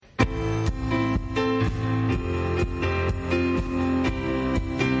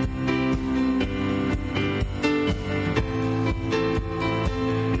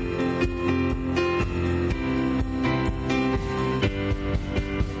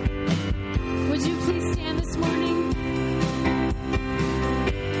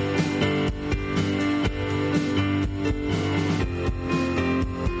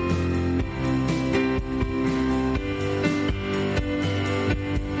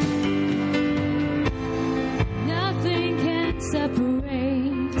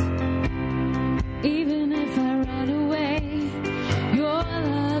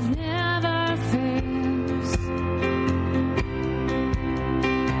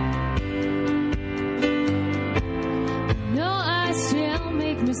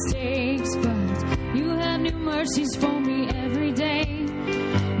mercies for me every day.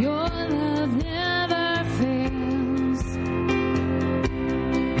 Your love never fails.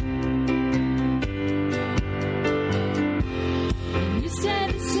 You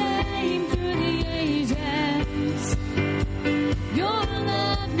stay the same through the ages. Your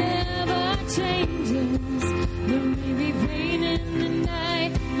love never changes. There may be pain in the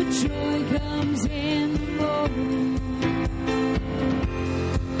night, but joy comes in the morning.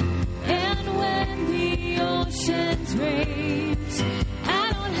 And when the oceans rage,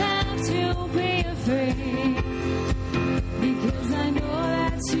 I don't have to be afraid, because I know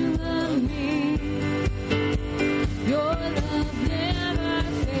that you love me. Your love never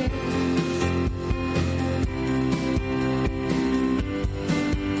fails.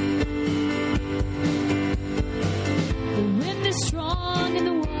 The wind is strong and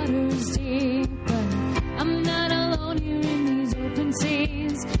the water's deep, but I'm not alone here in these open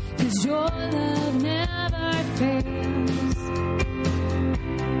seas, 'cause your love never fails.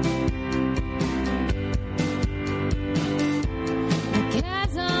 The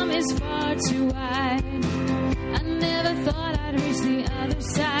chasm is far too wide. I never thought I'd reach the other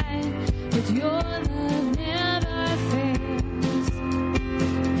side, but your love never fails.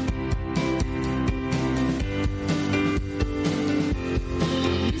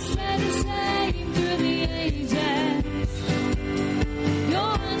 You stay the same through the ages.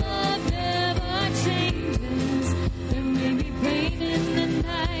 Your love never changes. There may be pain in the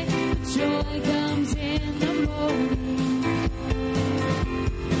night, but joy comes in the morning.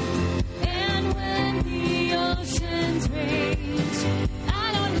 And when the oceans rage, I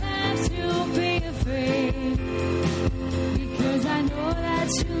don't have to be afraid, because I know that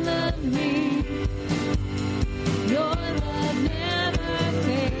you love me. Your love never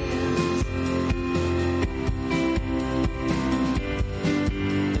fails.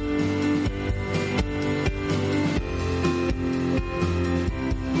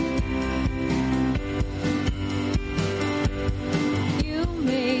 You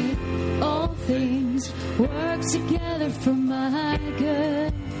make all things work together for my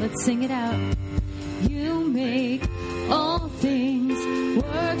good. Let's sing it out. You make all things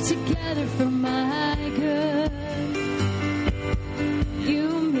work together for my good.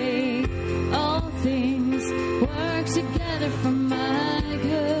 You make all things work together for my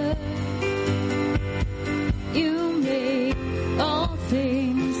good. You make all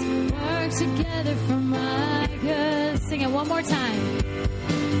things work together for my good. Sing it one more time.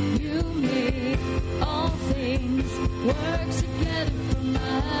 You make all things work together for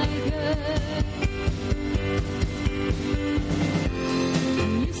my good.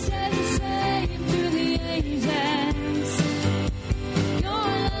 You stay the same through the ages. Your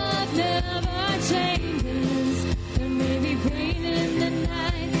love never changes. There may be pain in the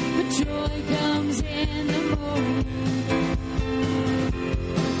night, but joy comes in the morning.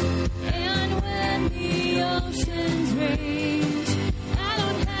 And when the oceans rage, I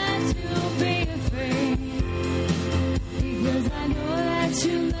don't have to be afraid, because I know that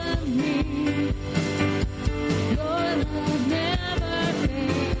you love me. Your love never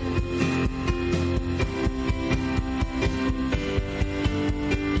fails.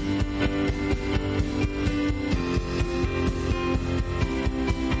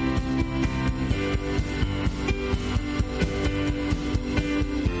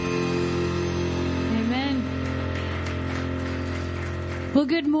 Amen. Well,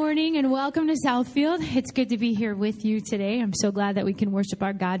 good morning and welcome to Southfield. It's good to be here with you today. I'm so glad that we can worship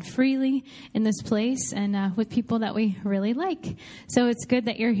our God freely in this place and with people that we really like. So it's good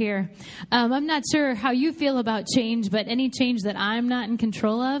that you're here. I'm not sure how you feel about change, but any change that I'm not in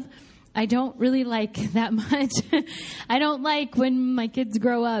control of, I don't really like that much. I don't like when my kids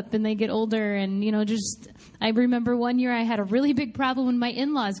grow up and they get older and, I remember one year I had a really big problem when my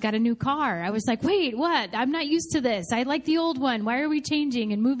in-laws got a new car. I was like, wait, what? I'm not used to this. I like the old one. Why are we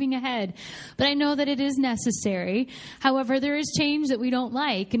changing and moving ahead? But I know that it is necessary. However, there is change that we don't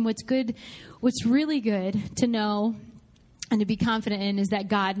like. And what's really good to know and to be confident in is that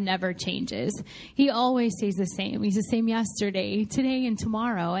God never changes. He always stays the same. He's the same yesterday, today, and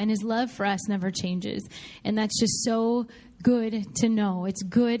tomorrow. And his love for us never changes. And that's just so good to know. It's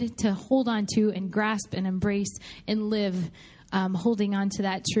good to hold on to and grasp and embrace and live holding on to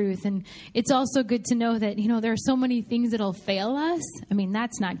that truth. And it's also good to know that, there are so many things that'll fail us. I mean,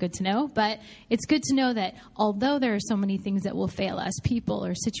 that's not good to know, but it's good to know that although there are so many things that will fail us, people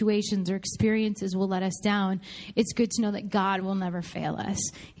or situations or experiences will let us down, it's good to know that God will never fail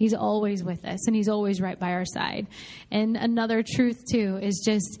us. He's always with us and he's always right by our side. And another truth too is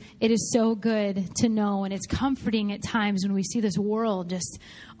just, it is so good to know, and it's comforting at times when we see this world just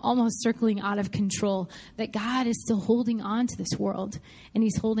almost circling out of control, that God is still holding on to this world, and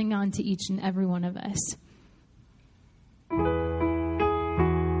he's holding on to each and every one of us.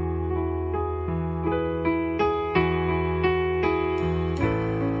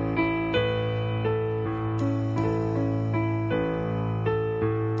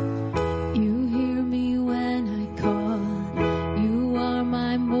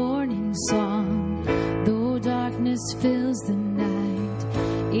 Fills the night,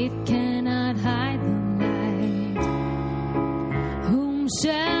 it cannot hide the light. Whom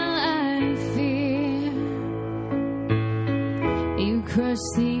shall I fear? You crush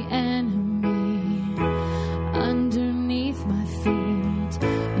the enemy underneath my feet.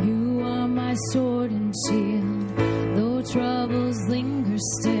 You are my sword and shield, though troubles linger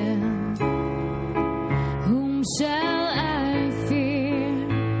still. Whom shall I fear?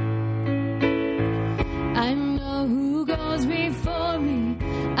 I know who goes before me.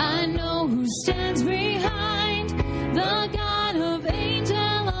 I know who stands behind. The God of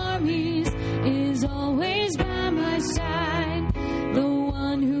angel armies is always by my side. The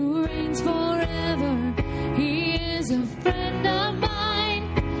one who reigns forever, he is a friend of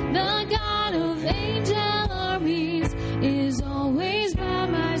mine. The God of angel armies is always by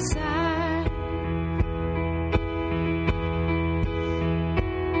my side.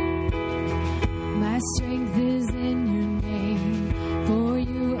 My strength is in your name, for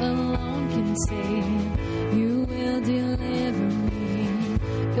you alone can save. You will deliver me.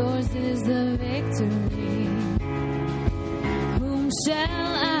 Yours is the victory. Whom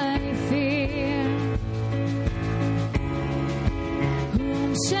shall I fear?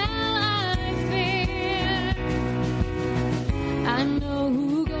 Whom shall I fear? I know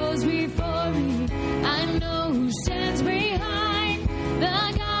who goes before me. I know who stands behind.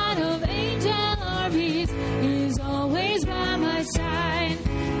 The God of angel armies is always by my side.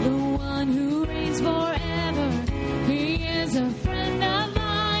 The one who reigns forever, he is a friend of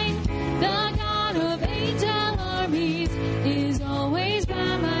mine. The God of angel armies is always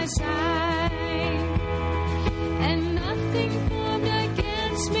by my side. And nothing formed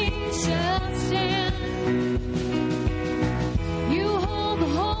against me shall stand. You hold the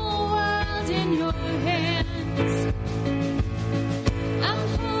whole world in your hands. I'm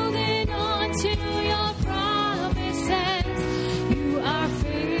holding on to your promises. You are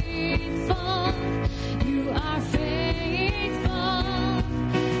faithful. You are faithful.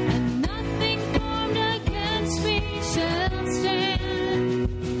 And nothing formed against me shall stand.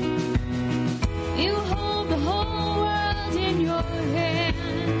 You hold the whole world in your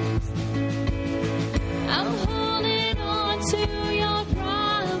hands. I'm holding on to your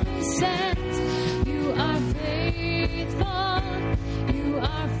promises. You are faithful. You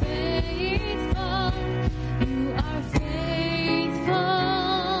are faithful. You are faithful.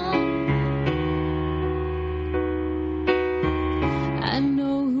 I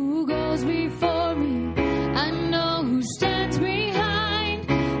know who goes before me. I know who stands behind.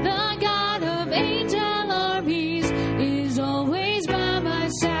 The God of angel armies is always by my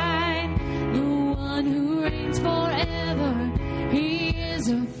side. The one who reigns forever, he is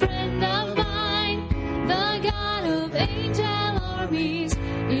a friend of mine. The God of angel armies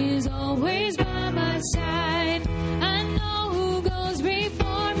is always by my side. I know who goes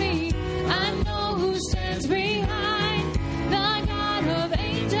before me. I know who stands behind. The God of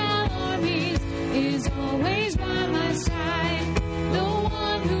angel armies is always by my side. The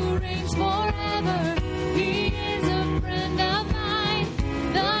one who reigns forever, he is a friend of mine.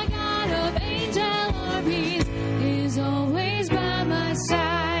 The God of angel armies is always by my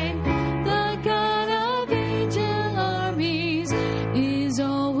side. The God of angel armies is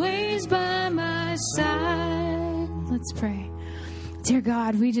always by my side. Let's pray. Dear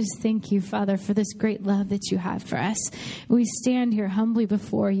God, we just thank you, Father, for this great love that you have for us. We stand here humbly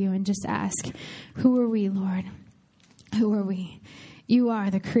before you and just ask, who are we, Lord? Who are we? You are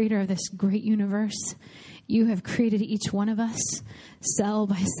the creator of this great universe. You have created each one of us, cell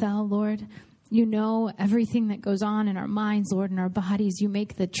by cell, Lord. You know everything that goes on in our minds, Lord, in our bodies. You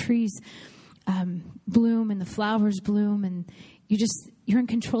make the trees bloom and the flowers bloom, and you're in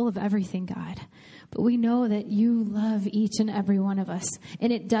control of everything, God. But we know that you love each and every one of us.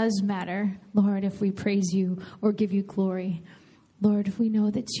 And it does matter, Lord, if we praise you or give you glory. Lord, we know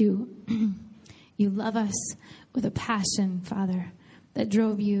that you love us with a passion, Father, that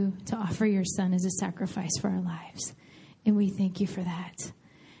drove you to offer your Son as a sacrifice for our lives. And we thank you for that.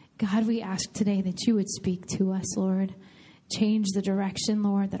 God, we ask today that you would speak to us, Lord. Change the direction,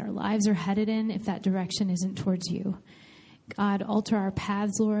 Lord, that our lives are headed in if that direction isn't towards you. God, alter our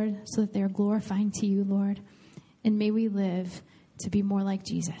paths, Lord, so that they're glorifying to you, Lord. And may we live to be more like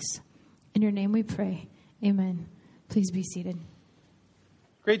Jesus. In your name we pray. Amen. Please be seated.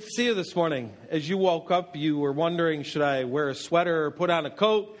 Great to see you this morning. As you woke up, you were wondering, should I wear a sweater or put on a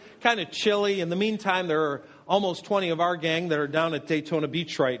coat? Kind of chilly. In the meantime, there are almost 20 of our gang that are down at Daytona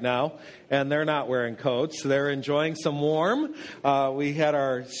Beach right now, and they're not wearing coats. They're enjoying some warm. We had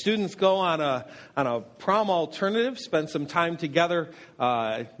our students go on a prom alternative, spend some time together,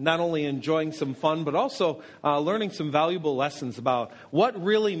 not only enjoying some fun, but also learning some valuable lessons about what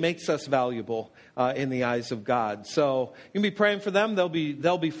really makes us valuable in the eyes of God. So you can be praying for them.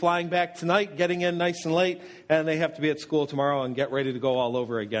 They'll be flying back tonight, getting in nice and late, and they have to be at school tomorrow and get ready to go all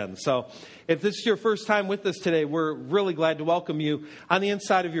over again. So if this is your first time with us today, we're really glad to welcome you. On the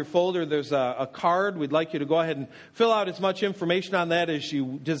inside of your folder, there's a card. We'd like you to go ahead and fill out as much information on that as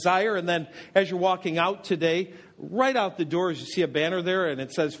you desire. And then as you're walking out today, right out the door, as you see a banner there, and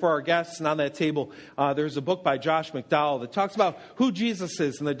it says for our guests, and on that table, there's a book by Josh McDowell that talks about who Jesus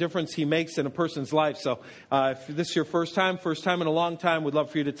is and the difference he makes in a person's life. So if this is your first time in a long time, we'd love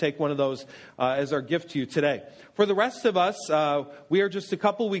for you to take one of those as our gift to you today. For the rest of us, we are just a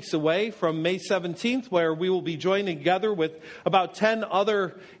couple weeks away from May 17th, where we will be joining together with about 10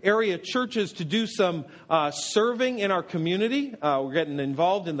 other area churches to do some serving in our community. We're getting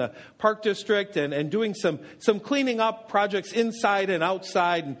involved in the Park District and doing some cleaning up projects inside and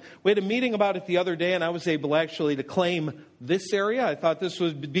outside. And we had a meeting about it the other day, and I was able actually to claim this area. I thought this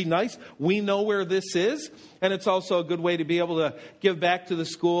would be nice. We know where this is, and it's also a good way to be able to give back to the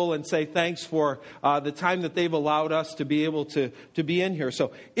school and say thanks for the time that they've allowed us to be able to be in here.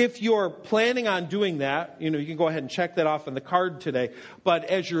 So if you're planning on doing that, you can go ahead and check that off on the card today. But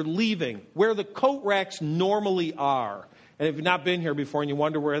as you're leaving, where the coat racks normally are, and if you've not been here before and you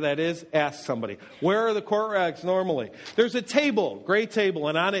wonder where that is, ask somebody. Where are the court racks normally? There's a table, gray table,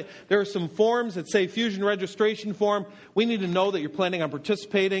 and on it there are some forms that say Fusion registration form. We need to know that you're planning on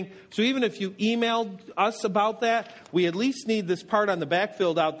participating. So even if you emailed us about that, we at least need this part on the back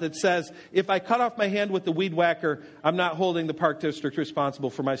filled out that says, if I cut off my hand with the weed whacker, I'm not holding the Park District responsible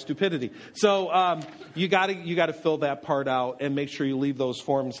for my stupidity. So you got to fill that part out and make sure you leave those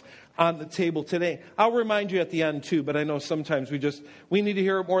forms on the table today. I'll remind you at the end too, but I know sometimes we need to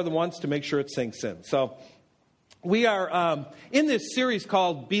hear it more than once to make sure it sinks in. So we are in this series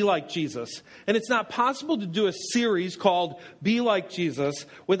called Be Like Jesus. And it's not possible to do a series called Be Like Jesus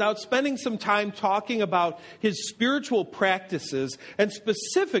without spending some time talking about his spiritual practices and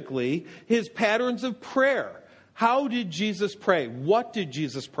specifically his patterns of prayer. How did Jesus pray? What did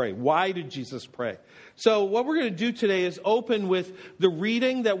Jesus pray? Why did Jesus pray? So what we're going to do today is open with the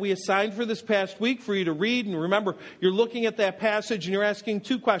reading that we assigned for this past week for you to read. And remember, you're looking at that passage and you're asking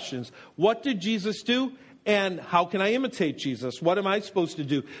two questions. What did Jesus do? And how can I imitate Jesus? What am I supposed to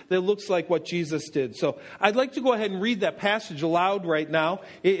do that looks like what Jesus did? So I'd like to go ahead and read that passage aloud right now.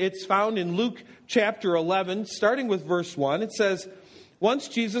 It's found in Luke chapter 11, starting with verse 1. It says, once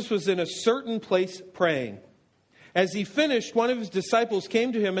Jesus was in a certain place praying. As he finished, one of his disciples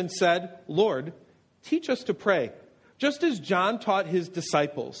came to him and said, Lord, teach us to pray, just as John taught his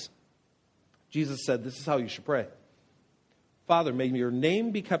disciples. Jesus said, this is how you should pray. Father, may your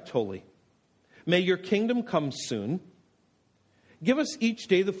name be kept holy. May your kingdom come soon. Give us each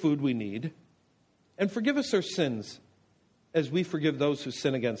day the food we need, and forgive us our sins as we forgive those who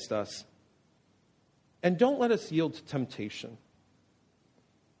sin against us. And don't let us yield to temptation.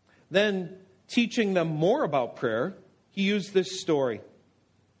 Then, teaching them more about prayer, he used this story.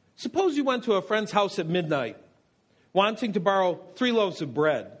 Suppose you went to a friend's house at midnight, wanting to borrow 3 loaves of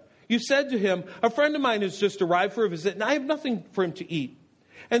bread. You said to him, a friend of mine has just arrived for a visit, and I have nothing for him to eat.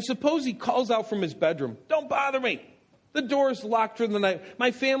 And suppose he calls out from his bedroom, don't bother me. The door is locked for the night.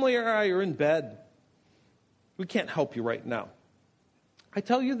 My family and I are in bed. We can't help you right now. I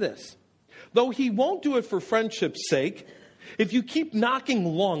tell you this, though he won't do it for friendship's sake, if you keep knocking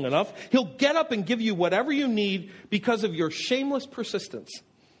long enough, he'll get up and give you whatever you need because of your shameless persistence.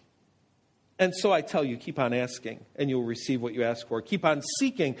 And so I tell you, keep on asking and you'll receive what you ask for. Keep on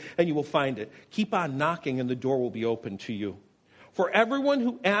seeking and you will find it. Keep on knocking and the door will be open to you. For everyone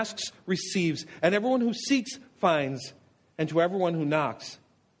who asks receives, and everyone who seeks finds, and to everyone who knocks,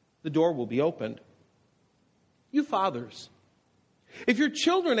 the door will be opened. You fathers, if your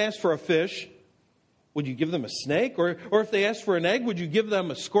children ask for a fish, would you give them a snake? Or if they ask for an egg, would you give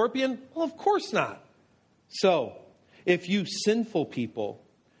them a scorpion? Well, of course not. So, if you sinful people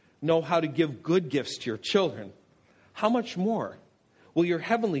know how to give good gifts to your children, how much more will your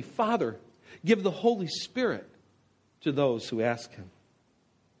heavenly Father give the Holy Spirit to those who ask him?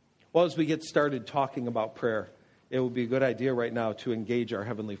 Well, as we get started talking about prayer, it would be a good idea right now to engage our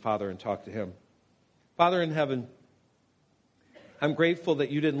Heavenly Father and talk to him. Father in heaven, I'm grateful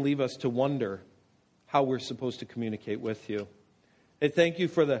that you didn't leave us to wonder how we're supposed to communicate with you. I thank you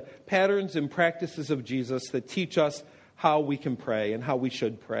for the patterns and practices of Jesus that teach us how we can pray and how we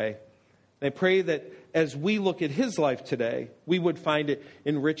should pray. And I pray that as we look at his life today, we would find it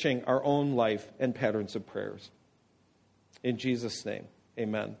enriching our own life and patterns of prayers. In Jesus' name,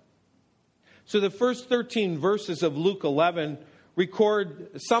 amen. So the first 13 verses of Luke 11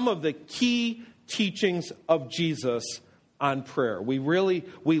 record some of the key teachings of Jesus on prayer. We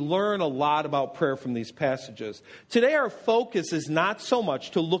learn a lot about prayer from these passages. Today our focus is not so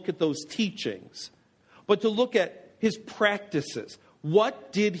much to look at those teachings, but to look at his practices.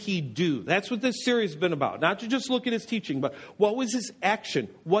 What did he do? That's what this series has been about. Not to just look at his teaching, but what was his action?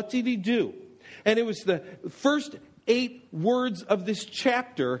 What did he do? And it was the first 8 words of this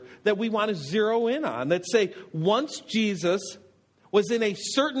chapter that we want to zero in on that say, once Jesus was in a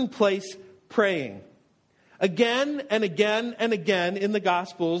certain place praying. Again and again and again in the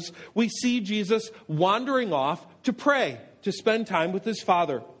Gospels, we see Jesus wandering off to pray, to spend time with his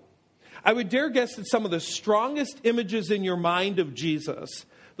Father. I would dare guess that some of the strongest images in your mind of Jesus,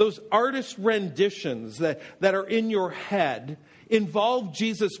 those artist renditions that are in your head, involve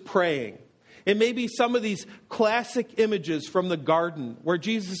Jesus praying. It may be some of these classic images from the garden where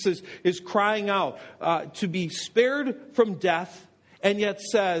Jesus is crying out to be spared from death and yet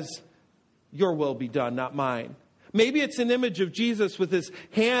says, your will be done, not mine. Maybe it's an image of Jesus with his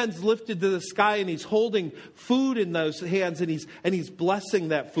hands lifted to the sky and he's holding food in those hands and he's blessing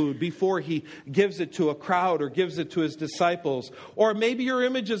that food before he gives it to a crowd or gives it to his disciples. Or maybe your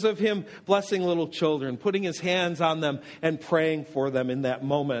images of him blessing little children, putting his hands on them and praying for them in that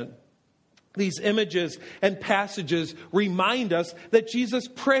moment. These images and passages remind us that Jesus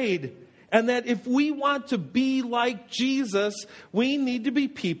prayed. And that if we want to be like Jesus, we need to be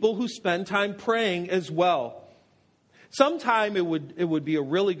people who spend time praying as well. Sometime it would be a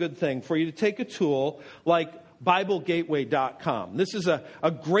really good thing for you to take a tool like BibleGateway.com. This is a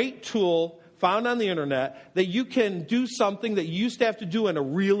great tool found on the internet that you can do something that you used to have to do in a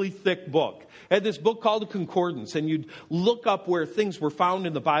really thick book. I had this book called the Concordance, and you'd look up where things were found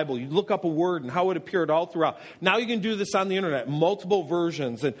in the Bible. You'd look up a word and how it appeared all throughout. Now you can do this on the internet, multiple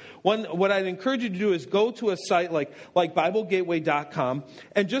versions. And what I'd encourage you to do is go to a site like BibleGateway.com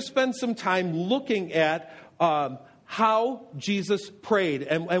and just spend some time looking at how Jesus prayed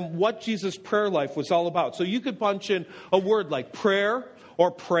and what Jesus' prayer life was all about. So you could punch in a word like prayer or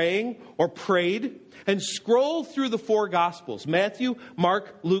praying or prayed and scroll through the 4 Gospels, Matthew,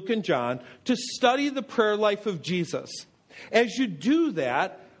 Mark, Luke, and John, to study the prayer life of Jesus. As you do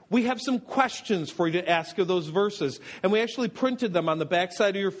that, we have some questions for you to ask of those verses. And we actually printed them on the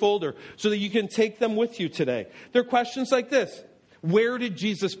backside of your folder so that you can take them with you today. They're questions like this. Where did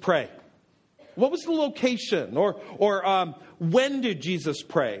Jesus pray? What was the location? Or when did Jesus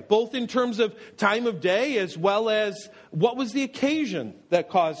pray? Both in terms of time of day as well as what was the occasion that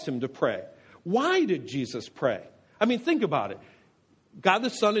caused him to pray? Why did Jesus pray? I mean, think about it. God the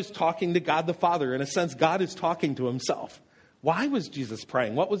Son is talking to God the Father. In a sense, God is talking to himself. Why was Jesus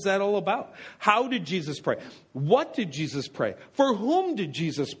praying? What was that all about? How did Jesus pray? What did Jesus pray? For whom did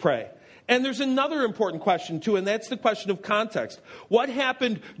Jesus pray? And there's another important question too, and that's the question of context. What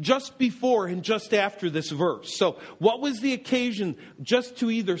happened just before and just after this verse? So what was the occasion just to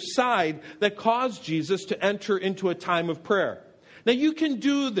either side that caused Jesus to enter into a time of prayer? Now you can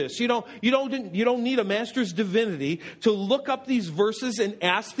do this. You don't need a master's divinity to look up these verses and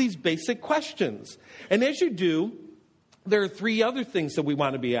ask these basic questions. And as you do, there are 3 other things that we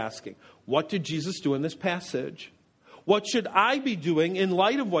want to be asking. What did Jesus do in this passage? What should I be doing in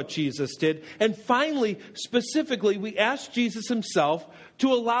light of what Jesus did? And finally, specifically, we ask Jesus himself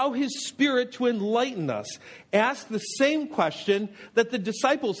to allow his Spirit to enlighten us. Ask the same question that the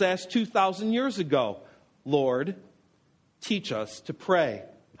disciples asked 2,000 years ago. Lord, teach us to pray.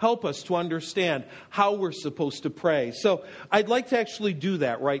 Help us to understand how we're supposed to pray. So I'd like to actually do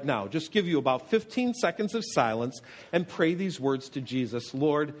that right now. Just give you about 15 seconds of silence and pray these words to Jesus.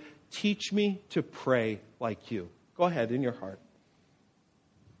 Lord, teach me to pray like you. Go ahead in your heart.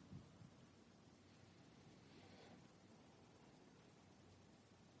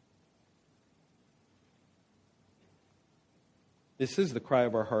 This is the cry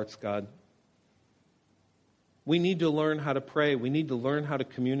of our hearts, God. We need to learn how to pray. We need to learn how to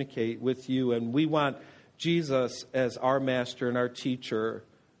communicate with you. And we want Jesus as our master and our teacher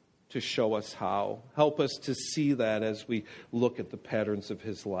to show us how. Help us to see that as we look at the patterns of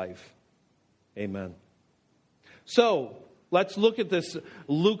his life. Amen. So let's look at this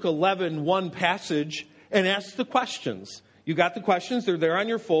Luke 11:1 passage and ask the questions. You got the questions. They're there on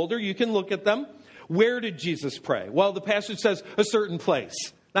your folder. You can look at them. Where did Jesus pray? Well, the passage says a certain place.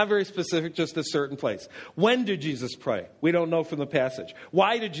 Not very specific, just a certain place. When did Jesus pray? We don't know from the passage.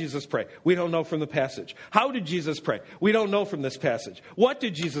 Why did Jesus pray? We don't know from the passage. How did Jesus pray? We don't know from this passage. What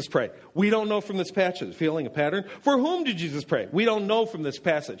did Jesus pray? We don't know from this passage. Feeling a pattern? For whom did Jesus pray? We don't know from this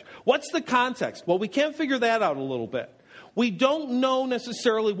passage. What's the context? Well, we can't figure that out a little bit. We don't know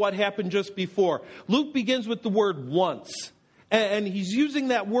necessarily what happened just before. Luke begins with the word once. And he's using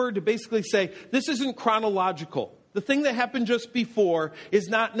that word to basically say, this isn't chronological. The thing that happened just before is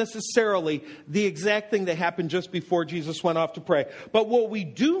not necessarily the exact thing that happened just before Jesus went off to pray. But what we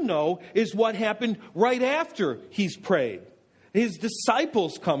do know is what happened right after he's prayed. His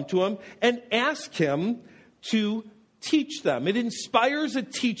disciples come to him and ask him to teach them. It inspires a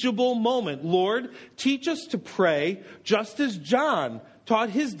teachable moment. Lord, teach us to pray just as John taught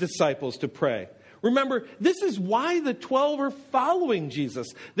his disciples to pray. Remember, this is why the 12 are following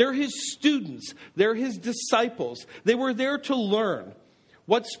Jesus. They're his students. They're his disciples. They were there to learn.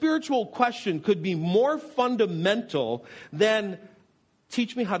 What spiritual question could be more fundamental than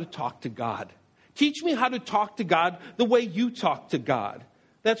teach me how to talk to God? Teach me how to talk to God the way you talk to God.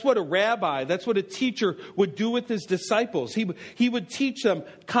 That's what a rabbi, that's what a teacher would do with his disciples. He would teach them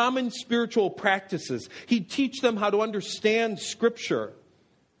common spiritual practices. He'd teach them how to understand Scripture.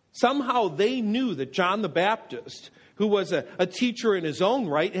 Somehow they knew that John the Baptist, who was a teacher in his own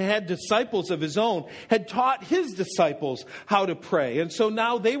right and had disciples of his own, had taught his disciples how to pray. And so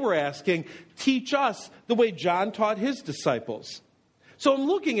now they were asking, teach us the way John taught his disciples. So I'm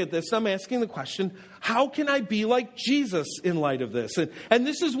looking at this, and I'm asking the question, how can I be like Jesus in light of this? And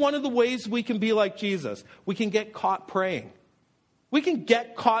this is one of the ways we can be like Jesus. We can get caught praying. We can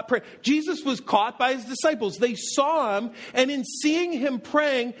get caught praying. Jesus was caught by his disciples. They saw him, and in seeing him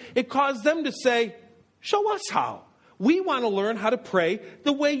praying, it caused them to say, show us how. We want to learn how to pray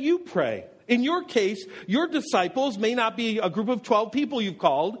the way you pray. In your case, your disciples may not be a group of 12 people you've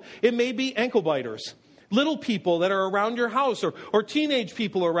called. It may be ankle biters, little people that are around your house, or teenage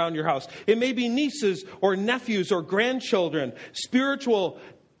people around your house. It may be nieces or nephews or grandchildren, spiritual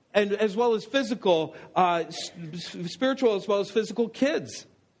and as well as physical, spiritual as well as physical kids.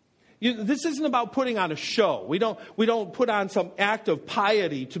 This isn't about putting on a show. We don't put on some act of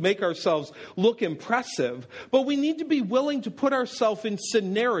piety to make ourselves look impressive. But we need to be willing to put ourselves in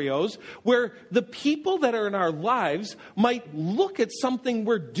scenarios where the people that are in our lives might look at something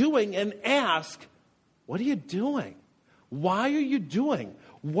we're doing and ask, what are you doing? Why are you doing?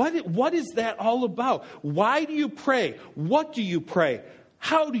 What is that all about? Why do you pray? What do you pray?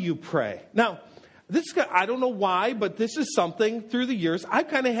 How do you pray? Now, I don't know why, but this is something through the years I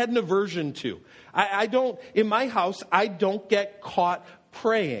kind of had an aversion to. I don't, in my house, I don't get caught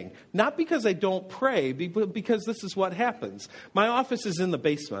praying. Not because I don't pray, but because this is what happens. My office is in the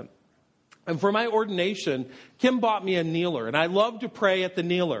basement. And for my ordination, Kim bought me a kneeler, and I love to pray at the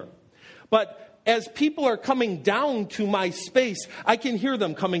kneeler. But as people are coming down to my space, I can hear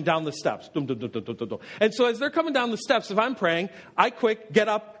them coming down the steps. Dum, dum, dum, dum, dum, dum. And so as they're coming down the steps, if I'm praying, I quick get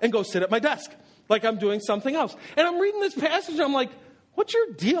up and go sit at my desk like I'm doing something else. And I'm reading this passage, and I'm like, what's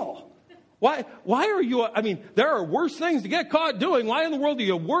your deal? Why are you, there are worse things to get caught doing. Why in the world are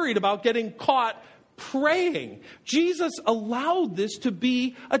you worried about getting caught praying? Jesus allowed this to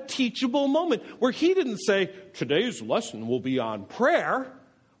be a teachable moment where he didn't say, today's lesson will be on prayer.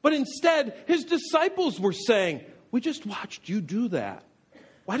 But instead, his disciples were saying, we just watched you do that.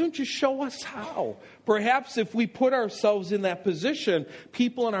 Why don't you show us how? Perhaps if we put ourselves in that position,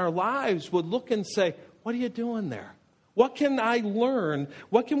 people in our lives would look and say, what are you doing there? What can I learn?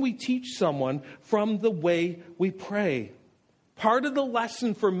 What can we teach someone from the way we pray? Part of the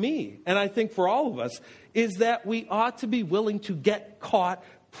lesson for me, and I think for all of us, is that we ought to be willing to get caught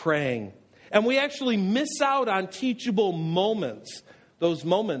praying. And we actually miss out on teachable moments. Those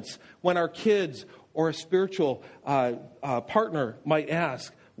moments when our kids or a spiritual partner might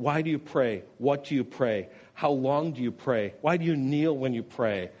ask, why do you pray? What do you pray? How long do you pray? Why do you kneel when you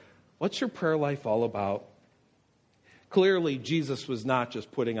pray? What's your prayer life all about? Clearly, Jesus was not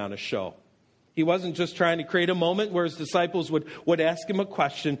just putting on a show. He wasn't just trying to create a moment where his disciples would ask him a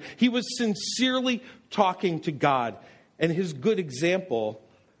question. He was sincerely talking to God. And his good example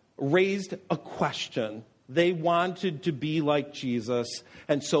raised a question. They wanted to be like Jesus,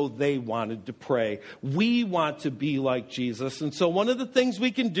 and so they wanted to pray. We want to be like Jesus, and so one of the things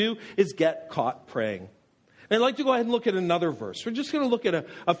we can do is get caught praying. And I'd like to go ahead and look at another verse. We're just going to look at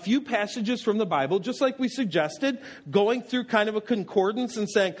a few passages from the Bible, just like we suggested, going through kind of a concordance and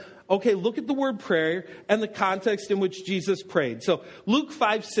saying, okay, look at the word prayer and the context in which Jesus prayed. So Luke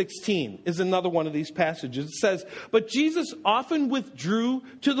 5:16 is another one of these passages. It says, but Jesus often withdrew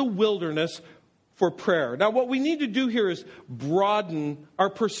to the wilderness for prayer. Now, what we need to do here is broaden our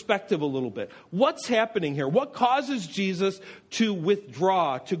perspective a little bit. What's happening here? What causes Jesus to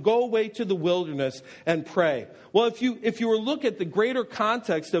withdraw, to go away to the wilderness and pray? Well, if you were to look at the greater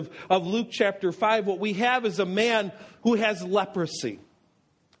context of Luke chapter 5, what we have is a man who has leprosy.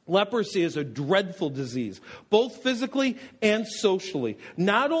 Leprosy is a dreadful disease, both physically and socially.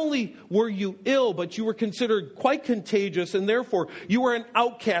 Not only were you ill, but you were considered quite contagious, and therefore you were an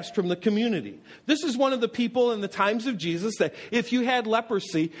outcast from the community. This is one of the people in the times of Jesus that if you had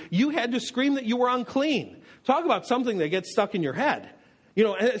leprosy, you had to scream that you were unclean. Talk about something that gets stuck in your head. You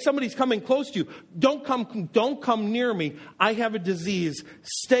know, somebody's coming close to you. Don't come near me. I have a disease.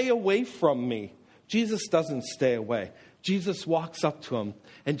 Stay away from me. Jesus doesn't stay away. Jesus walks up to him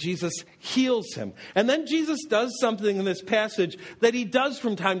and Jesus heals him. And then Jesus does something in this passage that he does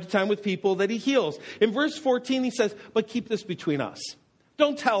from time to time with people that he heals. In verse 14, he says, but keep this between us.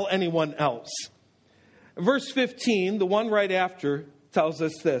 Don't tell anyone else. Verse 15, the one right after, tells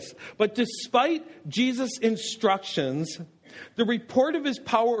us this. But despite Jesus' instructions, the report of his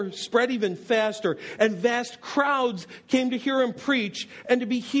power spread even faster, and vast crowds came to hear him preach and to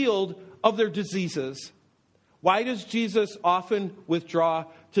be healed of their diseases. Why does Jesus often withdraw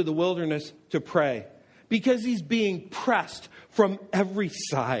to the wilderness to pray? Because he's being pressed from every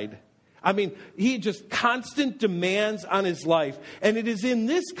side. I mean, he just constant demands on his life. And it is in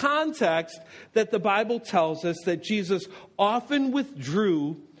this context that the Bible tells us that Jesus often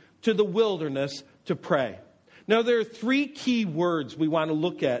withdrew to the wilderness to pray. Now, there are three key words we want to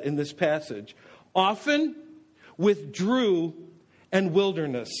look at in this passage. Often, withdrew, and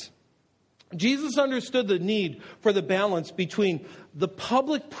wilderness. Jesus understood the need for the balance between the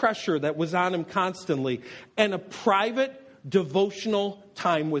public pressure that was on him constantly and a private devotional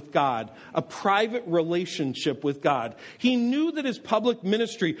time with God, a private relationship with God. He knew that his public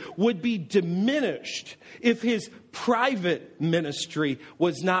ministry would be diminished if his private ministry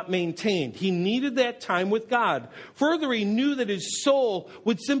was not maintained. He needed that time with God. Further, he knew that his soul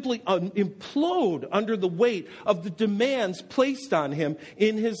would simply implode under the weight of the demands placed on him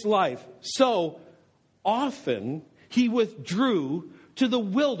in his life. So often he withdrew to the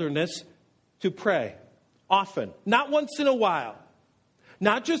wilderness to pray. Often. Not once in a while.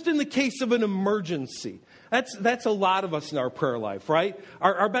 Not just in the case of an emergency. That's a lot of us in our prayer life, right?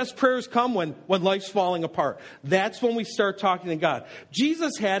 Our best prayers come when life's falling apart. That's when we start talking to God.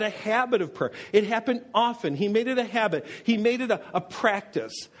 Jesus had a habit of prayer. It happened often. He made it a habit. He made it a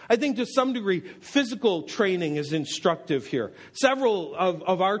practice. I think to some degree, physical training is instructive here. Several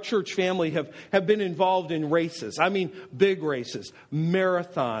of our church family have been involved in races. I mean, big races,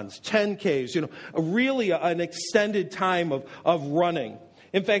 marathons, 10Ks, really an extended time of running.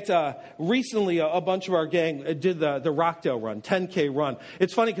 In fact, recently a bunch of our gang did the Rockdale run, 10K run.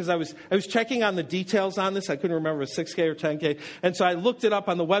 It's funny because I was checking on the details on this. I couldn't remember if it was 6K or 10K. And so I looked it up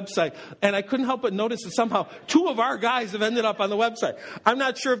on the website, and I couldn't help but notice that somehow two of our guys have ended up on the website. I'm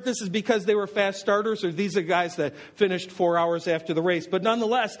not sure if this is because they were fast starters or these are guys that finished 4 hours after the race. But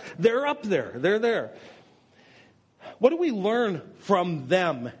nonetheless, they're up there. They're there. What do we learn from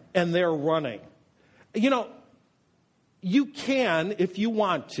them and their running? You can, if you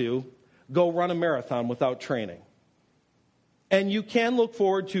want to, go run a marathon without training. And you can look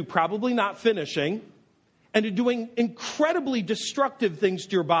forward to probably not finishing and to doing incredibly destructive things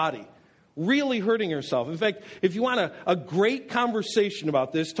to your body, really hurting yourself. In fact, if you want a great conversation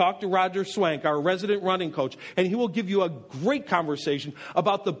about this, talk to Roger Swank, our resident running coach, and he will give you a great conversation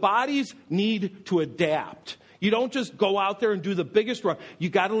about the body's need to adapt. You don't just go out there and do the biggest run.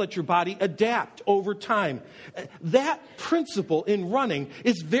 You got to let your body adapt over time. That principle in running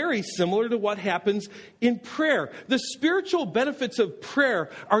is very similar to what happens in prayer. The spiritual benefits of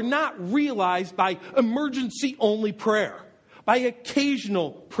prayer are not realized by emergency-only prayer, by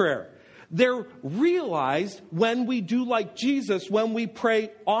occasional prayer. They're realized when we do like Jesus, when we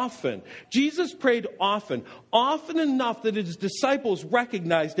pray often. Jesus prayed often enough that his disciples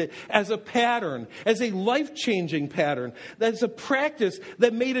recognized it as a pattern, as a life-changing pattern, as a practice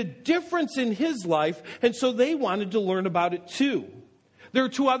that made a difference in his life, and so they wanted to learn about it too. There are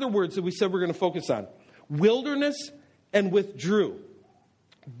two other words that we said we're going to focus on: wilderness and withdrew.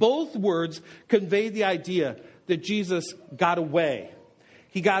 Both words convey the idea that Jesus got away.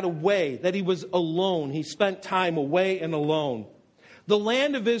 He got away, that he was alone. He spent time away and alone. The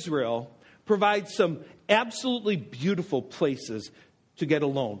land of Israel provides some absolutely beautiful places to get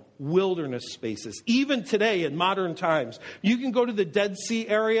alone, wilderness spaces. Even today in modern times, you can go to the Dead Sea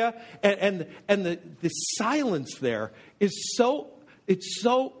area and the silence there is so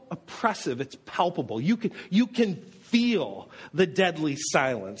oppressive, it's palpable. You can feel the deadly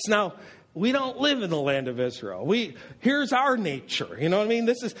silence. Now, we don't live in the land of Israel. Here's our nature. You know what I mean?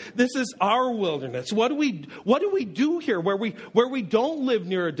 This is our wilderness. What do we do here where we don't live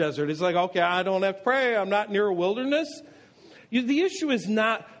near a desert? It's like, okay, I don't have to pray. I'm not near a wilderness. The issue is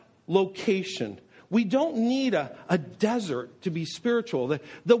not location. We don't need a desert to be spiritual.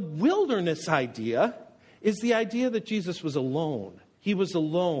 The wilderness idea is the idea that Jesus was alone. He was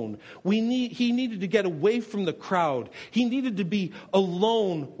alone. He needed to get away from the crowd. He needed to be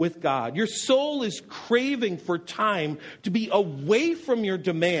alone with God. Your soul is craving for time to be away from your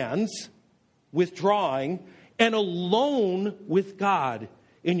demands, withdrawing, and alone with God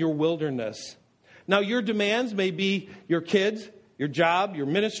in your wilderness. Now, your demands may be your kids, your job, your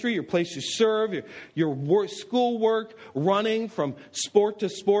ministry, your place you serve, your work, schoolwork, running from sport to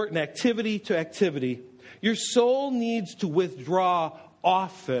sport and activity to activity. Your soul needs to withdraw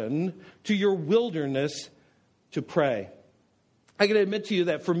often to your wilderness to pray. I got to admit to you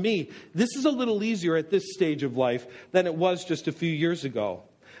that for me, this is a little easier at this stage of life than it was just a few years ago.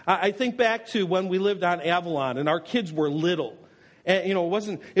 I think back to when we lived on Avalon and our kids were little. And,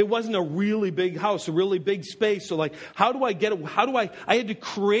 it wasn't a really big house, a really big space. So like, I had to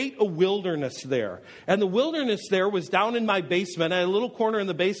create a wilderness there. And the wilderness there was down in my basement. I had a little corner in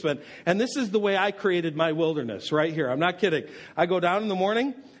the basement. And this is the way I created my wilderness right here. I'm not kidding. I go down in the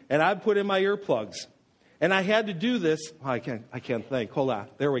morning and I put in my earplugs. And I had to do this. I can't think. Hold on.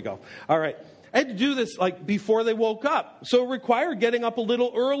 There we go. All right. I had to do this like before they woke up. So it required getting up a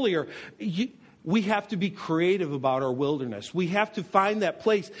little earlier. We have to be creative about our wilderness. We have to find that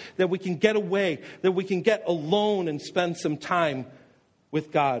place that we can get away, that we can get alone and spend some time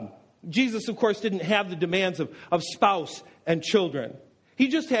with God. Jesus, of course, didn't have the demands of spouse and children. He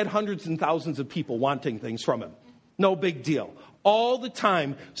just had hundreds and thousands of people wanting things from him. No big deal. All the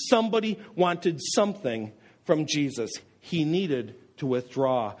time, somebody wanted something from Jesus. He needed to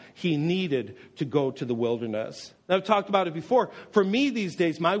withdraw. He needed to go to the wilderness. Now, I've talked about it before. For me these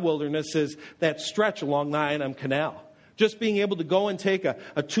days, my wilderness is that stretch along the I&M Canal. Just being able to go and take a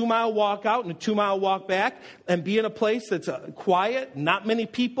 2-mile walk out and a 2-mile walk back and be in a place that's quiet, not many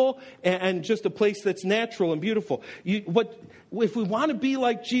people, and just a place that's natural and beautiful. If we want to be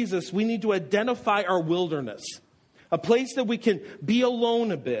like Jesus, we need to identify our wilderness. A place that we can be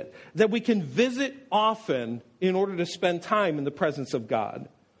alone a bit, that we can visit often in order to spend time in the presence of God.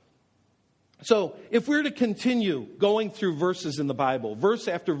 So if we're to continue going through verses in the Bible, verse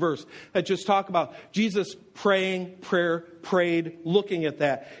after verse, that just talk about Jesus prayed, looking at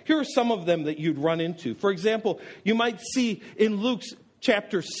that. Here are some of them that you'd run into. For example, you might see in Luke's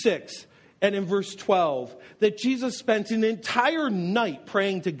chapter 6 and in verse 12 that Jesus spent an entire night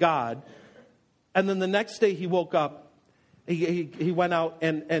praying to God. And then the next day he woke up, he went out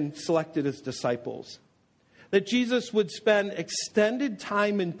and selected his disciples. That Jesus would spend extended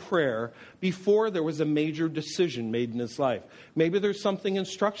time in prayer before there was a major decision made in his life. Maybe there's something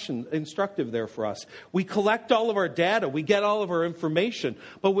instructive there for us. We collect all of our data, we get all of our information,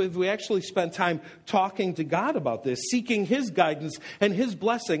 but we actually spend time talking to God about this, seeking his guidance and his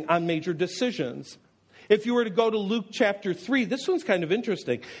blessing on major decisions. If you were to go to Luke chapter 3, this one's kind of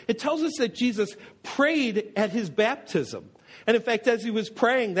interesting. It tells us that Jesus prayed at his baptism. And in fact, as he was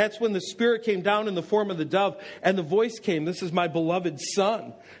praying, that's when the Spirit came down in the form of the dove and the voice came, "This is my beloved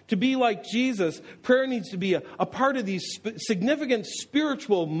Son." To be like Jesus, prayer needs to be a part of these significant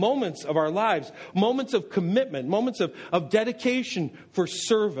spiritual moments of our lives, moments of commitment, moments of dedication for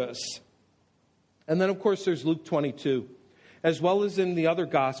service. And then, of course, there's Luke 22, as well as in the other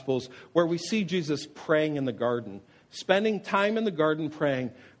Gospels, where we see Jesus praying in the garden, spending time in the garden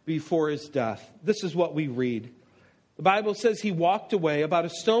praying before his death. This is what we read. The Bible says he walked away about a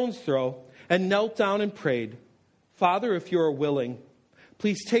stone's throw and knelt down and prayed, "Father, if you are willing,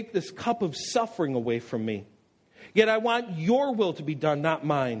 please take this cup of suffering away from me. Yet I want your will to be done, not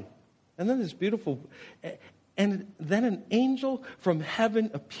mine." And then this beautiful, and then an angel from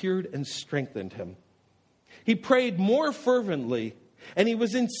heaven appeared and strengthened him. He prayed more fervently, and he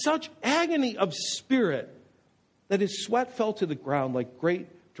was in such agony of spirit that his sweat fell to the ground like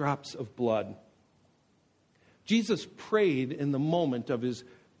great drops of blood. Jesus prayed in the moment of his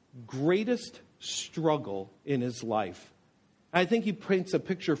greatest struggle in his life. I think he paints a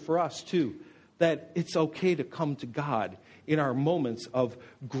picture for us, too, that it's okay to come to God in our moments of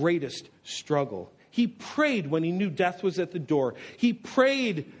greatest struggle. He prayed when he knew death was at the door. He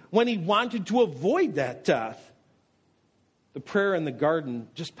prayed when he wanted to avoid that death. The prayer in the garden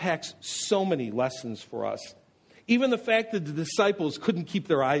just packs so many lessons for us. Even the fact that the disciples couldn't keep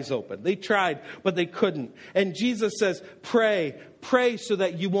their eyes open. They tried, but they couldn't. And Jesus says, pray so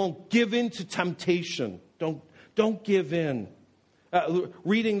that you won't give in to temptation. Don't give in.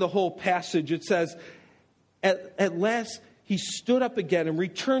 reading the whole passage, it says, at last he stood up again and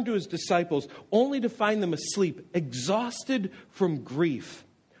returned to his disciples, only to find them asleep, exhausted from grief.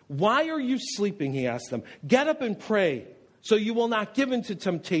 Why are you sleeping, he asked them. Get up and pray, so you will not give into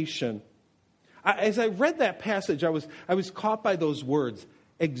temptation. As I read that passage, I was caught by those words,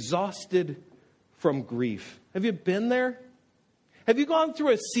 exhausted from grief. Have you been there? Have you gone through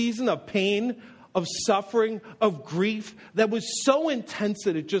a season of pain, of suffering, of grief that was so intense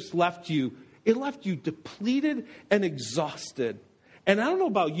that it just left you depleted and exhausted? And I don't know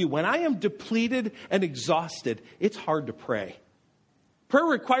about you, when I am depleted and exhausted, it's hard to pray. Prayer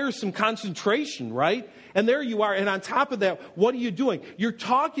requires some concentration, right? And there you are. And on top of that, what are you doing? You're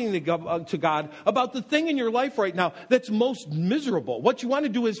talking to God about the thing in your life right now that's most miserable. What you want to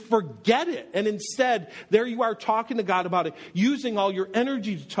do is forget it. And instead, there you are talking to God about it, using all your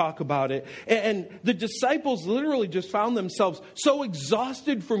energy to talk about it. And the disciples literally just found themselves so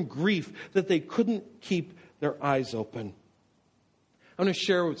exhausted from grief that they couldn't keep their eyes open. I want to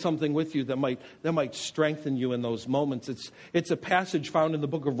share something with you that might strengthen you in those moments. It's a passage found in the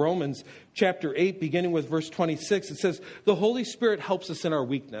book of Romans, chapter 8, beginning with verse 26. It says, the Holy Spirit helps us in our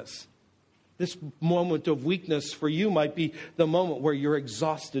weakness. This moment of weakness for you might be the moment where you're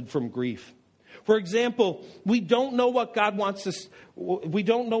exhausted from grief. For example, we don't know what God wants us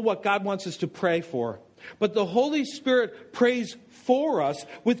to pray for. But the Holy Spirit prays for us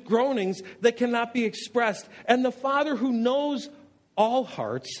with groanings that cannot be expressed. And the Father who knows all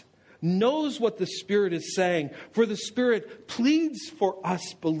hearts knows what the Spirit is saying, for the Spirit pleads for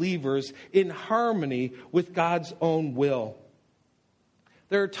us believers in harmony with God's own will.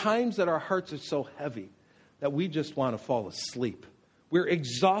 There are times that our hearts are so heavy that we just want to fall asleep. We're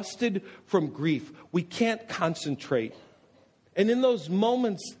exhausted from grief. We can't concentrate. And in those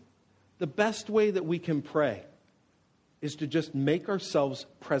moments, the best way that we can pray is to just make ourselves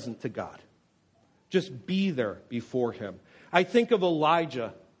present to God. Just be there before Him. I think of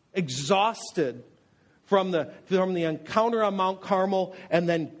Elijah, exhausted from the encounter on Mount Carmel and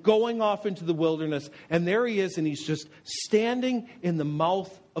then going off into the wilderness. And there he is, and he's just standing in the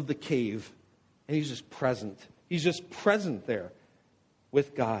mouth of the cave. And he's just present. He's just present there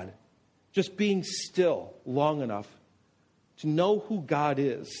with God. Just being still long enough to know who God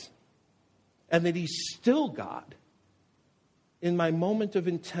is. And that He's still God in my moment of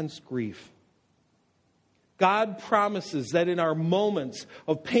intense grief. God promises that in our moments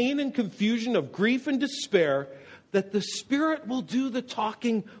of pain and confusion, of grief and despair, that the Spirit will do the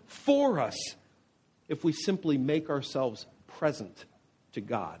talking for us if we simply make ourselves present to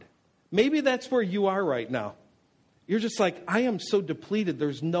God. Maybe that's where you are right now. You're just like, I am so depleted,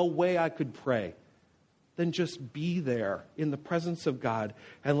 there's no way I could pray. Then just be there in the presence of God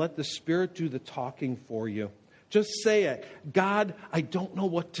and let the Spirit do the talking for you. Just say it. God, I don't know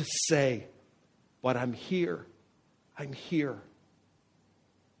what to say. But I'm here. I'm here.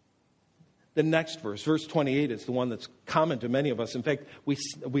 The next verse, verse 28, is the one that's common to many of us. In fact,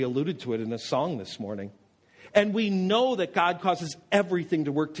 we alluded to it in a song this morning. And we know that God causes everything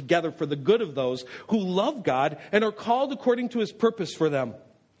to work together for the good of those who love God and are called according to His purpose for them.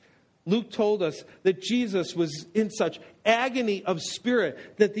 Luke told us that Jesus was in such agony of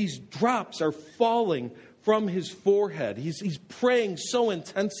spirit that these drops are falling from His forehead. He's praying so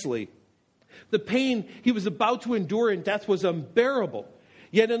intensely. The pain He was about to endure in death was unbearable.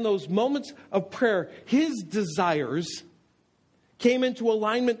 Yet in those moments of prayer, His desires came into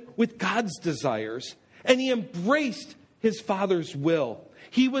alignment with God's desires. And He embraced His Father's will.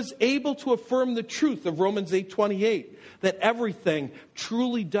 He was able to affirm the truth of Romans 8:28, that everything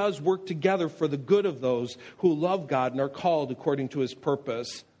truly does work together for the good of those who love God and are called according to His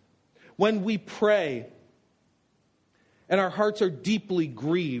purpose. When we pray and our hearts are deeply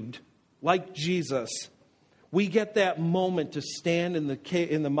grieved, like Jesus, we get that moment to stand in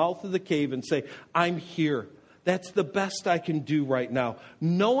the mouth of the cave and say, I'm here. That's the best I can do right now.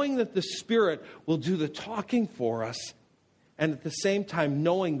 Knowing that the Spirit will do the talking for us. And at the same time,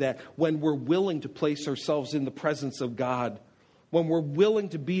 knowing that when we're willing to place ourselves in the presence of God, when we're willing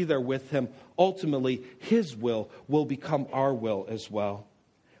to be there with Him, ultimately His will become our will as well.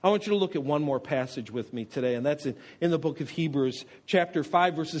 I want you to look at one more passage with me today, and that's in the book of Hebrews, chapter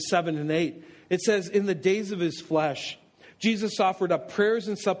 5, verses 7 and 8. It says, in the days of His flesh, Jesus offered up prayers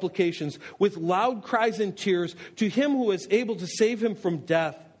and supplications with loud cries and tears to Him who is able to save Him from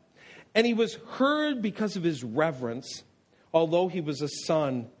death. And He was heard because of His reverence. Although He was a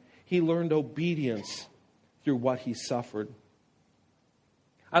son, He learned obedience through what He suffered.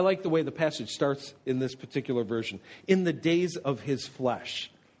 I like the way the passage starts in this particular version. In the days of His flesh.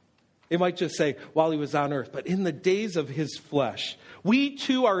 It might just say, while he was on earth, but in the days of his flesh. We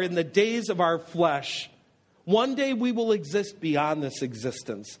too are in the days of our flesh. One day we will exist beyond this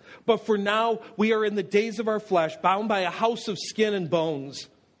existence. But for now, we are in the days of our flesh, bound by a house of skin and bones.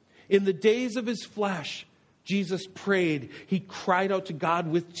 In the days of his flesh, Jesus prayed. He cried out to God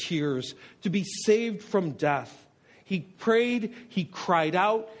with tears to be saved from death. He prayed, he cried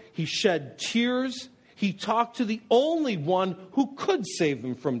out, he shed tears. He talked to the only one who could save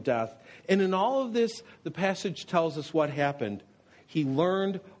him from death. And in all of this, the passage tells us what happened. He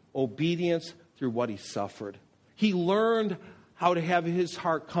learned obedience through what he suffered. He learned how to have his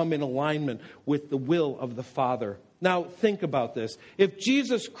heart come in alignment with the will of the Father. Now, think about this. If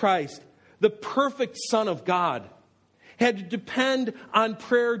Jesus Christ, the perfect Son of God, had to depend on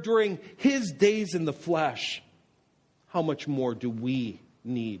prayer during his days in the flesh, how much more do we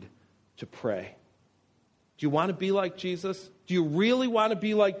need to pray? Do you want to be like Jesus? Do you really want to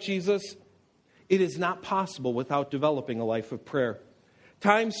be like Jesus? It is not possible without developing a life of prayer.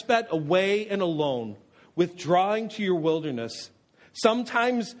 Time spent away and alone, withdrawing to your wilderness,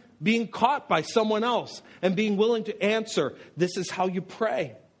 sometimes being caught by someone else and being willing to answer, this is how you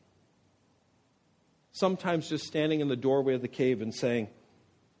pray. Sometimes just standing in the doorway of the cave and saying,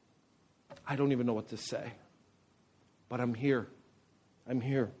 I don't even know what to say, but I'm here. I'm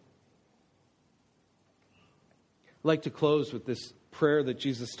here. I'd like to close with this prayer that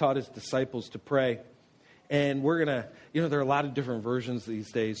Jesus taught his disciples to pray. And we're going to, there are a lot of different versions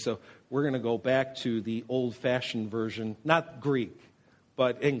these days, so we're going to go back to the old-fashioned version, not Greek,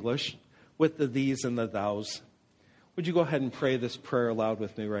 but English, with the these and the thous. Would you go ahead and pray this prayer aloud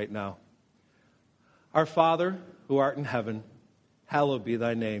with me right now? Our Father, who art in heaven, hallowed be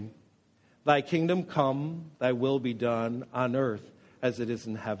thy name. Thy kingdom come, thy will be done on earth as it is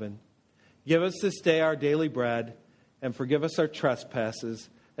in heaven. Give us this day our daily bread, and forgive us our trespasses,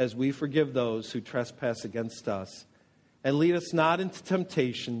 as we forgive those who trespass against us. And lead us not into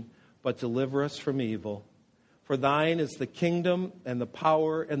temptation, but deliver us from evil. For thine is the kingdom and the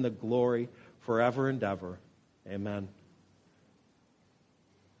power and the glory forever and ever. Amen.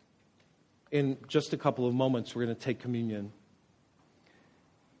 In just a couple of moments, we're going to take communion.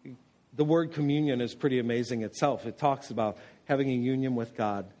 The word communion is pretty amazing itself. It talks about having a union with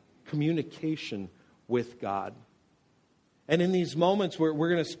God, communication with God. And in these moments, we're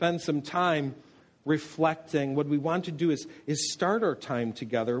going to spend some time reflecting. What we want to do is start our time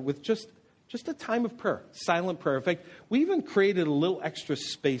together with just a time of prayer, silent prayer. In fact, we even created a little extra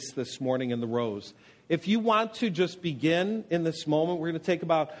space this morning in the rows. If you want to just begin in this moment, we're going to take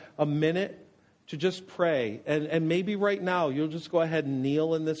about a minute to just pray. And maybe right now, you'll just go ahead and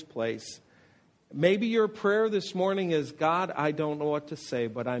kneel in this place. Maybe your prayer this morning is, God, I don't know what to say,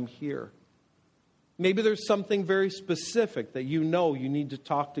 but I'm here. Maybe there's something very specific that you know you need to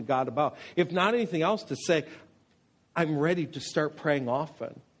talk to God about. If not anything else, to say, I'm ready to start praying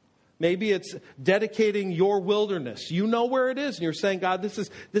often. Maybe it's dedicating your wilderness. You know where it is, and you're saying, God, this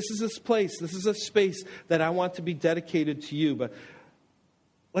is this place. This is a space that I want to be dedicated to you. But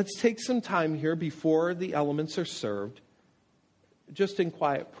let's take some time here before the elements are served, just in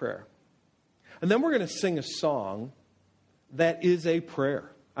quiet prayer. And then we're going to sing a song that is a prayer.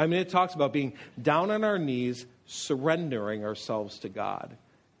 I mean, it talks about being down on our knees, surrendering ourselves to God.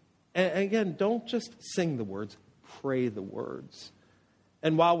 And again, don't just sing the words, pray the words.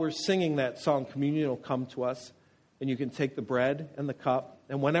 And while we're singing that song, communion will come to us, and you can take the bread and the cup,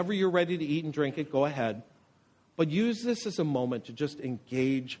 and whenever you're ready to eat and drink it, go ahead. But use this as a moment to just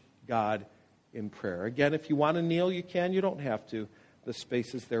engage God in prayer. Again, if you want to kneel, you can. You don't have to. The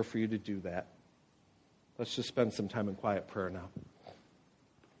space is there for you to do that. Let's just spend some time in quiet prayer now.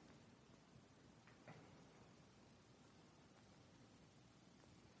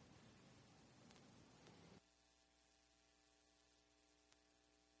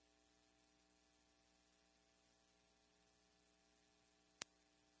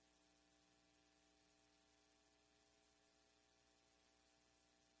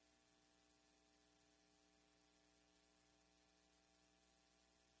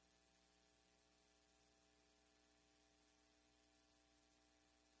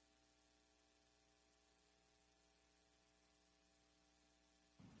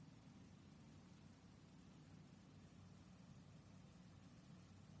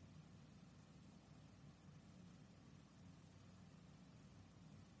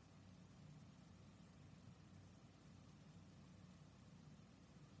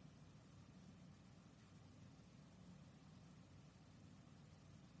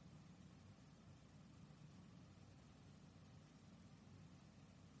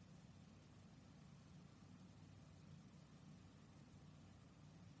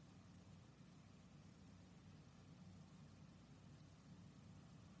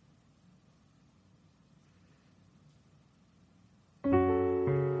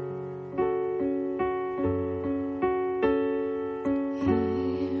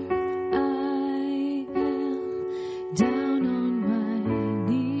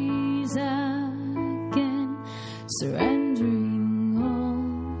 surrendering all,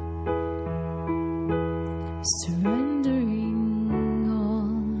 surrendering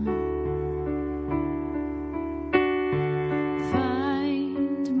all.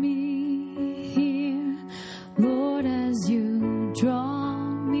 Find me here, Lord, as you draw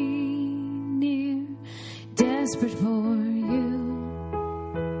me near, desperate for you,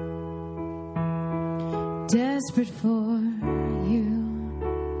 desperate for you.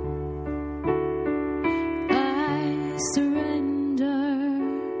 I surrender.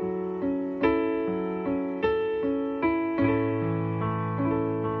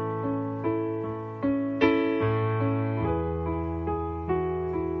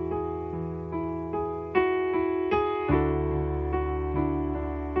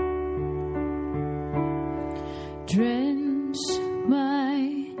 Drench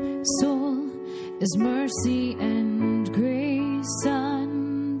my soul as mercy and grace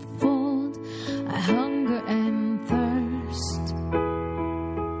unfold. I hunger and thirst.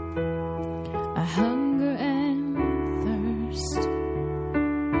 I hunger and thirst.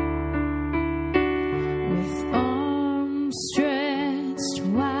 With arms stretched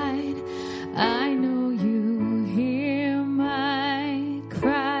wide, I know you hear my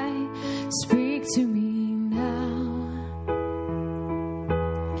cry. Speak to me now.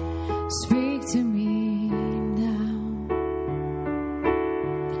 Speak to me now.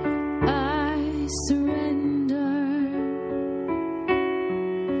 I surrender.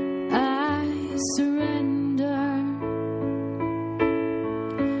 I surrender.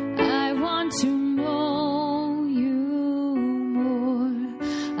 I want to know you more.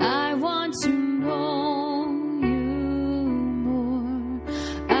 I want to know you more.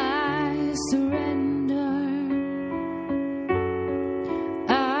 I surrender.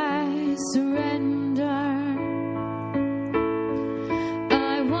 I surrender.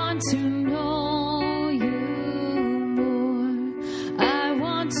 I want to know you more. I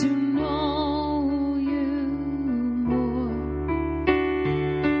want to know you more.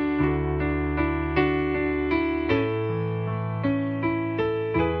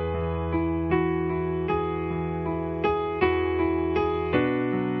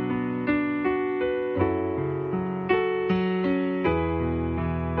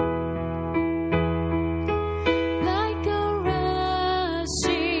 Like a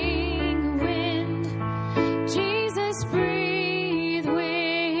rushing wind, Jesus, breathe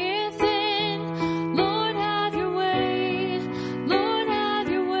within. Lord, have your way. Lord, have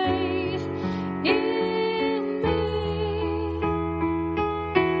your way in me.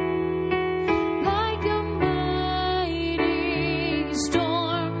 Like a mighty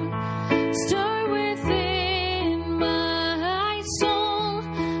storm, stir within my soul.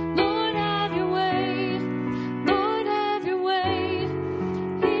 Lord, have your way. Lord, have your way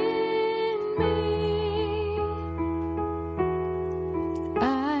in me.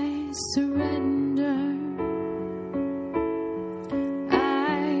 I surrender.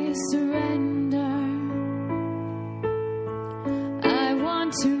 I surrender. I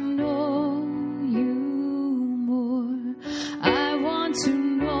want to know you more. I want to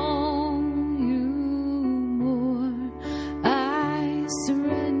know you more. I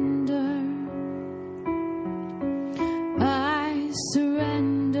surrender. I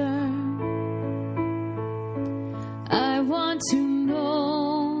surrender. I want to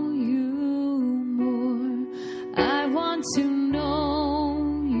know you more. I want to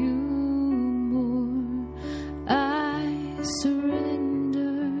know you more. I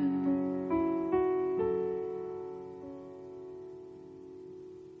surrender.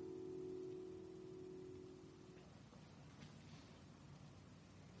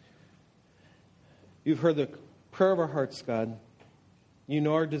 You've heard the prayer of our hearts, God. You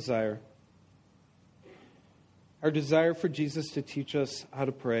know our desire. Our desire for Jesus to teach us how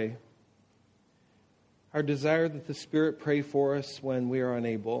to pray. Our desire that the Spirit pray for us when we are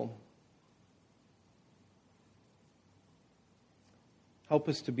unable. Help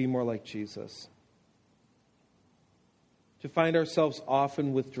us to be more like Jesus. To find ourselves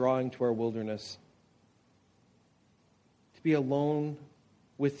often withdrawing to our wilderness. To be alone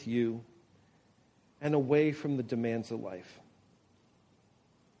with you and away from the demands of life.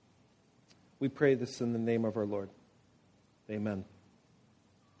 We pray this in the name of our Lord. Amen.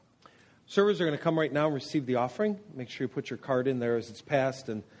 Servers are going to come right now and receive the offering. Make sure you put your card in there as it's passed.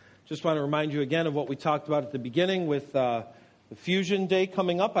 And just want to remind you again of what we talked about at the beginning with the Fusion Day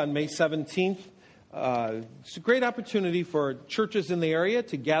coming up on May 17th. It's a great opportunity for churches in the area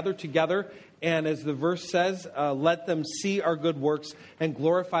to gather together. And as the verse says, let them see our good works and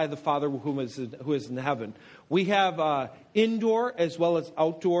glorify the Father who is in heaven. We have indoor as well as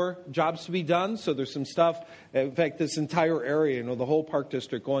outdoor jobs to be done. So there's some stuff. In fact, this entire area, the whole Park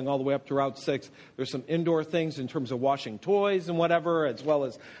District going all the way up to Route 6, there's some indoor things in terms of washing toys and whatever, as well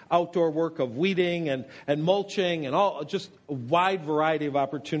as outdoor work of weeding and mulching and all, just a wide variety of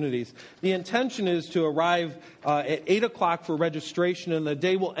opportunities. The intention is to arrive at 8 o'clock for registration, and the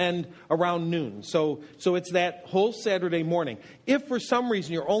day will end around noon. So it's that whole Saturday morning. If for some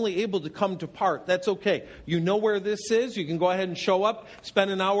reason you're only able to come to Park, that's okay. You know where this is. You can go ahead and show up,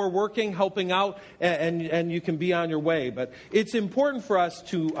 spend an hour working, helping out, and you can be on your way. But it's important for us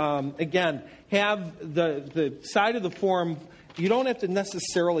to, again, have the side of the form. You don't have to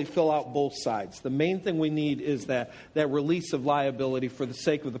necessarily fill out both sides. The main thing we need is that release of liability for the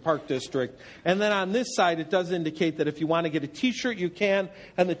sake of the Park District. And then on this side, it does indicate that if you want to get a T-shirt, you can.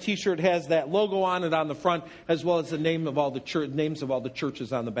 And the T-shirt has that logo on it on the front, as well as the names of all the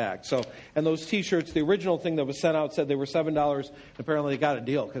churches on the back. So, and those T-shirts, the original thing that was sent out said they were $7. Apparently, they got a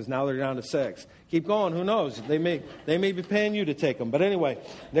deal because now they're down to $6. Keep going. Who knows? They may be paying you to take them. But anyway,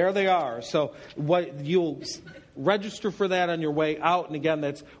 there they are. So what you'll register for that on your way out. And again,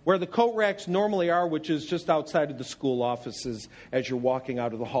 that's where the coat racks normally are, which is just outside of the school offices as you're walking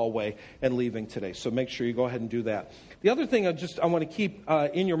out of the hallway and leaving today. So make sure you go ahead and do that. The other thing I want to keep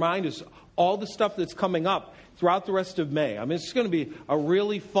in your mind is all the stuff that's coming up throughout the rest of May. I mean, it's going to be a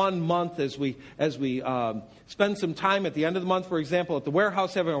really fun month as we spend some time at the end of the month, for example, at the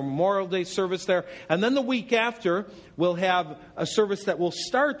warehouse, having a Memorial Day service there. And then the week after, we'll have a service that will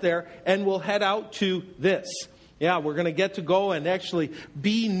start there, and we'll head out to this. Yeah, we're going to get to go and actually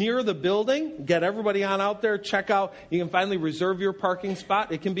be near the building, get everybody on out there, check out. You can finally reserve your parking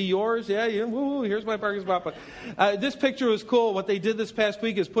spot. It can be yours. Yeah, here's my parking spot. But this picture was cool. What they did this past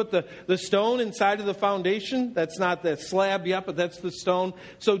week is put the stone inside of the foundation. That's not the slab yet, but that's the stone.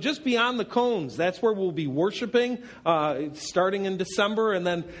 So just beyond the cones, that's where we'll be worshiping starting in December. And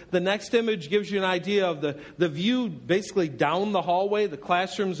then the next image gives you an idea of the view basically down the hallway. The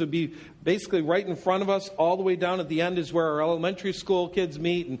classrooms would be basically right in front of us. All the way down at the end is where our elementary school kids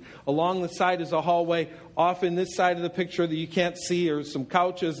meet, and along the side is a hallway. Off in this side of the picture that you can't see are some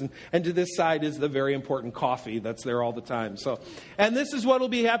couches, and to this side is the very important coffee that's there all the time. So, and this is what will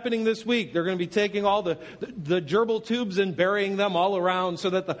be happening this week. They're going to be taking all the gerbil tubes and burying them all around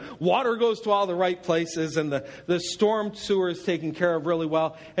so that the water goes to all the right places, and the storm sewer is taken care of really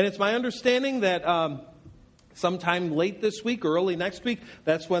well. And it's my understanding that sometime late this week or early next week,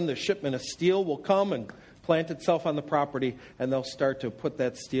 that's when the shipment of steel will come and plant itself on the property, and they'll start to put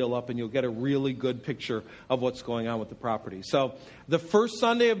that steel up, and you'll get a really good picture of what's going on with the property. So the first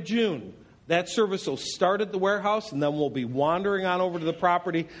Sunday of June, that service will start at the warehouse, and then we'll be wandering on over to the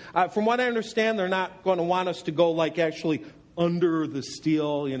property. From what I understand, they're not going to want us to go like actually under the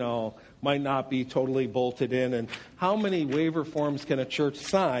steel, might not be totally bolted in. And how many waiver forms can a church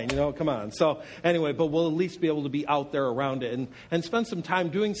sign? Come on. So anyway, but we'll at least be able to be out there around it and spend some time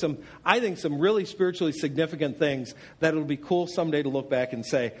doing some really spiritually significant things that it'll be cool someday to look back and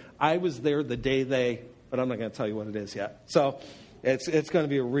say, I was there the day but I'm not going to tell you what it is yet. So it's going to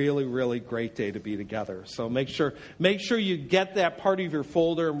be a really, really great day to be together. So make sure you get that part of your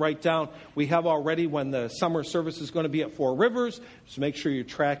folder and write down. We have already when the summer service is going to be at Four Rivers. Just make sure you're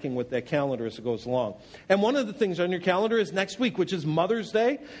tracking with that calendar as it goes along. And one of the things on your calendar is next week, which is Mother's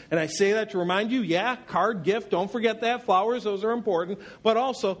Day. And I say that to remind you, card, gift, don't forget that. Flowers, those are important. But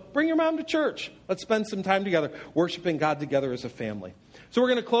also, bring your mom to church. Let's spend some time together, worshiping God together as a family. So we're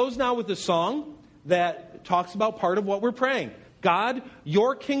going to close now with a song that talks about part of what we're praying. God,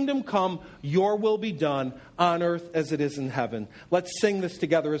 your kingdom come, your will be done on earth as it is in heaven. Let's sing this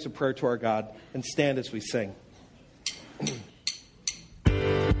together as a prayer to our God and stand as we sing.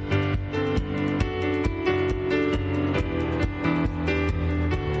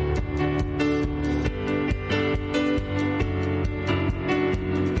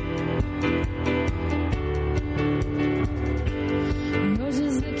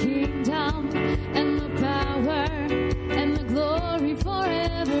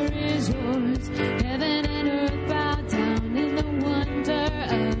 Heaven and earth bow down in the wonder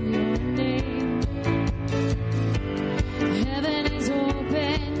of your name.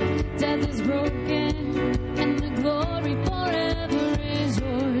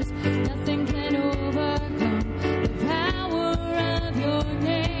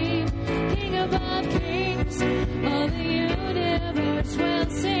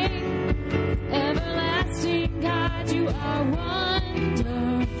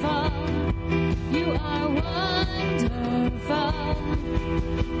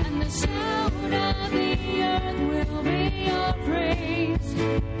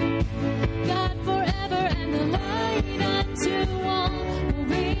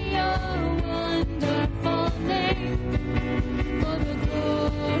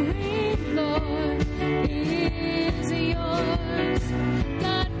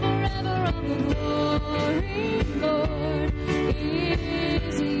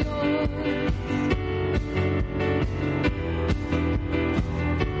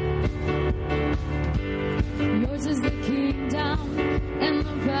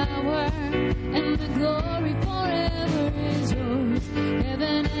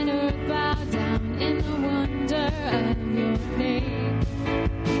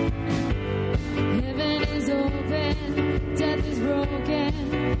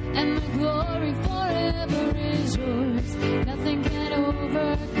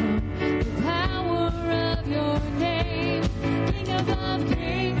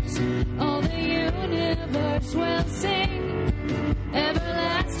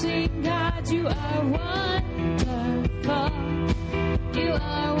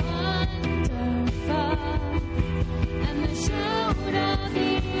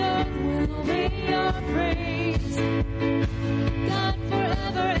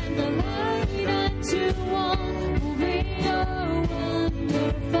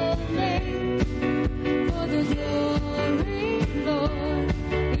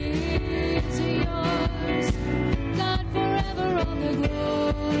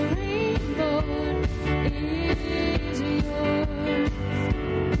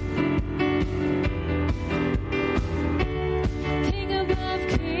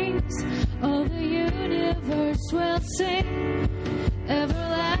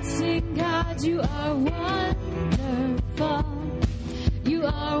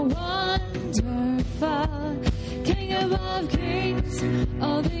 are wonderful. King above kings,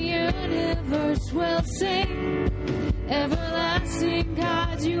 all the universe will sing. Everlasting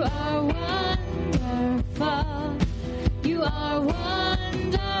God, you are wonderful. You are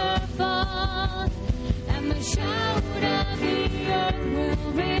wonderful. And the shout of the earth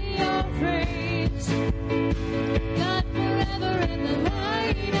will be your praise. God forever, and the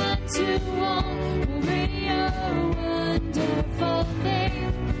light unto all will be your wonderful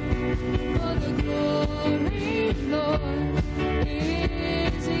name. For the glory, Lord,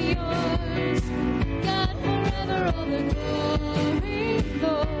 is yours. God forever, all the glory,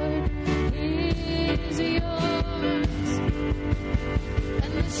 Lord, is yours.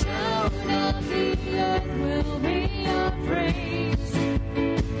 And the shout of the earth will be your praise.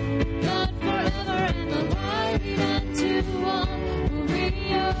 God forever, and the light unto all will be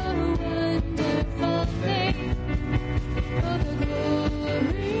your wonderful name. For the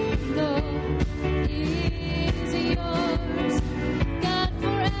glory, Lord, is yours. God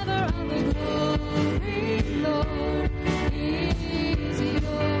forever, all the glory, Lord, is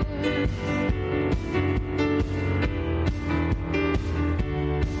yours.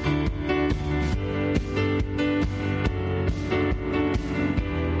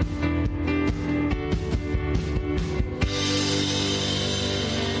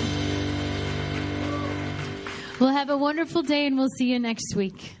 We'll have a wonderful day, and we'll see you next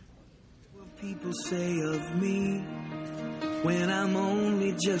week. What people say of me when I'm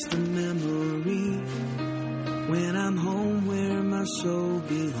only just a memory, when I'm home where my soul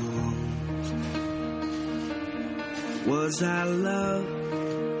belongs. Was I loved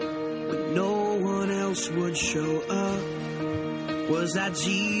when no one else would show up? Was I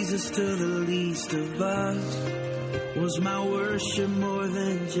Jesus to the least of us? Was my worship more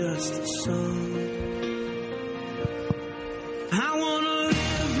than just a song?